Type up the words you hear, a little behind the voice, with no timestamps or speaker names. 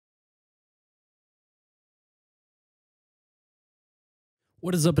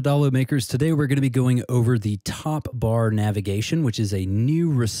What is up, Adalo makers? Today we're going to be going over the top bar navigation, which is a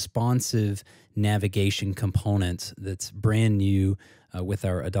new responsive navigation component that's brand new with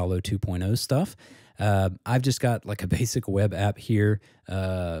our Adalo 2.0 stuff. I've just got like a basic web app here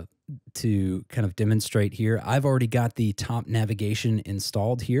to kind of demonstrate here. I've already got the top navigation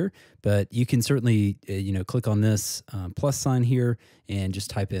installed here, but you can certainly click on this plus sign here and just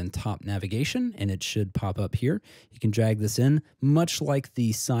type in top navigation and it should pop up here. You can drag this in, much like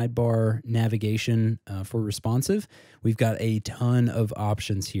the sidebar navigation for responsive. We've got a ton of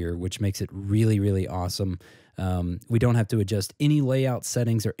options here, which makes it really, really awesome. We don't have to adjust any layout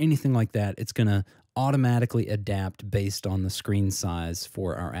settings or anything like that. It's going to automatically adapt based on the screen size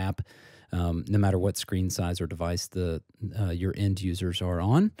for our app, no matter what screen size or device your end users are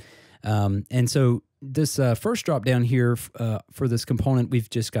on. And so this first drop down here for this component, we've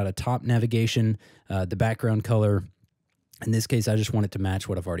just got a top navigation, the background color. In this case, I just want it to match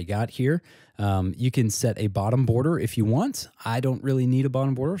what I've already got here. You can set a bottom border if you want. I don't really need a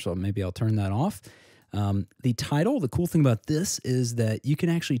bottom border, so maybe I'll turn that off. The title, the cool thing about this is that you can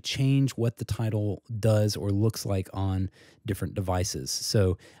actually change what the title does or looks like on different devices.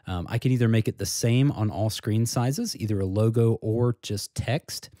 So I can either make it the same on all screen sizes, either a logo or just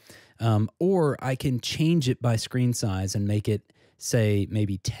text, or I can change it by screen size and make it, say,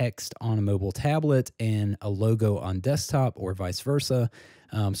 maybe text on a mobile tablet and a logo on desktop or vice versa.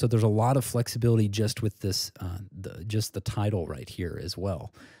 So there's a lot of flexibility just with this, just the title right here as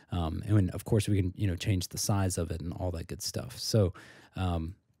well. And of course we can, change the size of it and all that good stuff. So,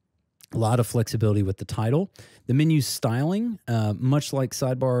 a lot of flexibility with the title. The menu styling, much like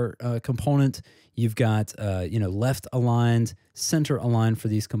sidebar component, you've got, left aligned, center aligned for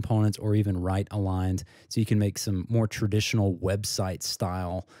these components, or even right aligned. So you can make some more traditional website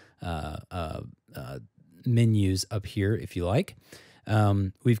style menus up here if you like.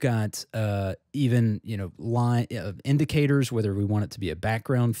 We've got even line indicators, whether we want it to be a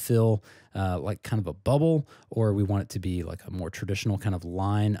background fill, like kind of a bubble, or we want it to be like a more traditional kind of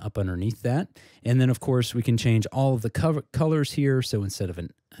line up underneath that. And then of course we can change all of the colors here. So instead of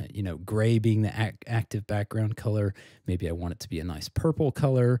an gray being the active background color, maybe I want it to be a nice purple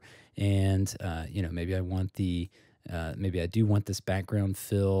color, and maybe I want maybe I do want this background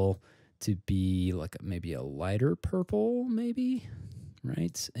fill to be like maybe a lighter purple, maybe,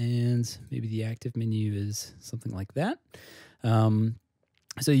 right? And maybe the active menu is something like that.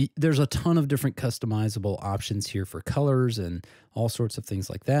 So there's a ton of different customizable options here for colors and all sorts of things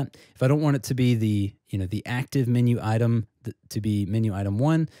like that. If I don't want it to be the active menu item to be menu item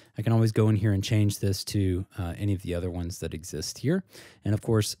 1, I can always go in here and change this to any of the other ones that exist here. And of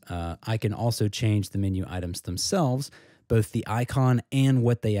course, I can also change the menu items themselves, both the icon and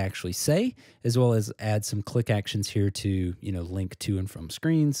what they actually say, as well as add some click actions here to, link to and from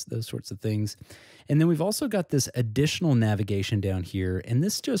screens, those sorts of things. And then we've also got this additional navigation down here, and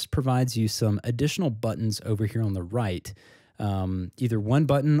this just provides you some additional buttons over here on the right. Either one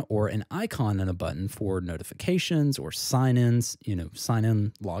button or an icon and a button for notifications or sign-ins, sign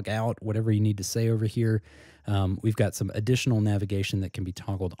in, log out, whatever you need to say over here. We've got some additional navigation that can be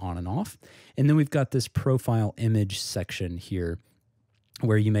toggled on and off. And then we've got this profile image section here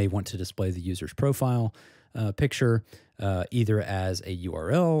where you may want to display the user's profile picture, either as a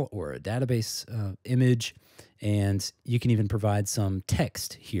URL or a database image. And you can even provide some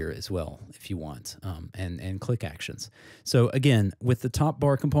text here as well if you want, and click actions. So again, with the top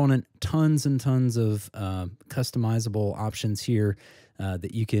bar component, tons and tons of customizable options here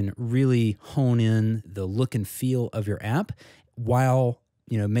that you can really hone in the look and feel of your app while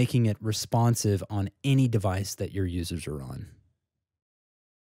making it responsive on any device that your users are on.